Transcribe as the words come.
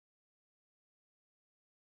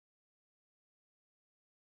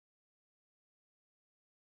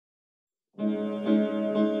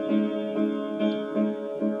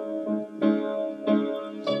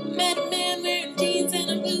Met a man wearing jeans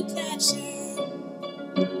and a blue plaid shirt.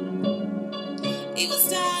 He was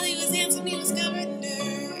tall, he was handsome, he was covered in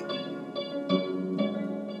dirt.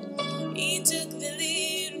 He took the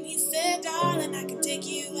lead and he said, darling, I can take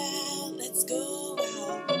you out, let's go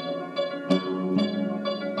out.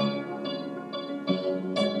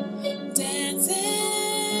 Dancing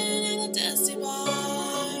in a dusty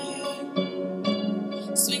bar,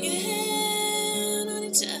 swinging a hand on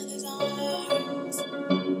each other's arms,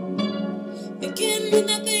 thinking that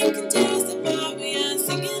nothing can tear us apart. We are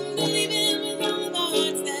singing, believing with all of our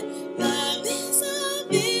hearts that love is a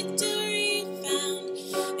victory found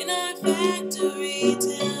in our factory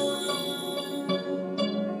town.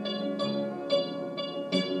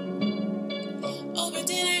 Over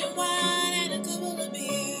dinner and wine and a couple of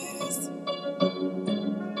beers,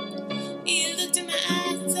 he looked in my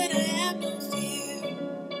eyes and said, I have no fear.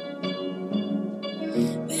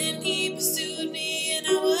 Then he pursued me and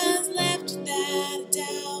I was left without a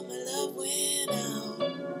doubt. My love went out.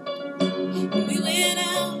 We went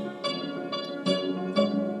out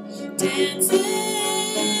dancing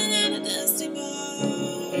at a dusty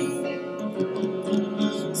bar,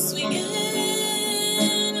 swinging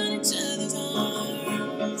on each other's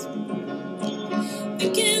arms,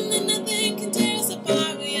 thinking that nothing can tear us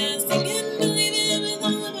apart. We are singing, believing with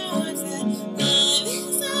all of our hearts that love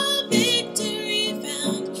is a victory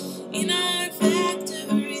found in our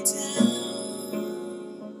factory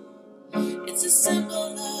town. It's a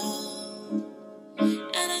simple love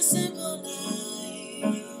and a simple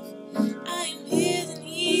life. I am his and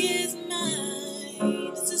he is mine.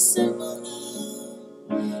 It's a simple love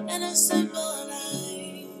and a simple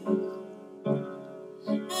life.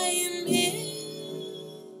 I am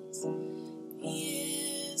his, he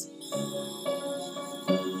is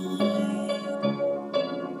mine.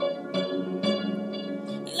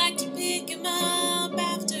 I like to pick him up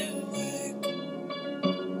after work,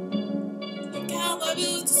 cowboy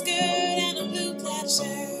boots, a skirt, and a blue plaid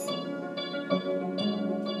shirt.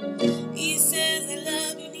 He says, I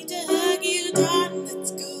love you, need to hug you, darling,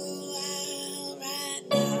 let's go out right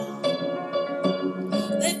now.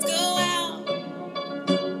 Let's go out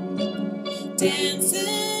dancing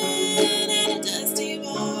at a dusty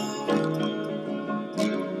bar,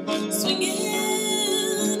 swinging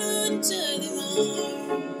on each other's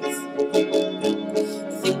arms,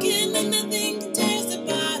 thinking that nothing can tear us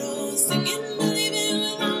apart. Oh, singing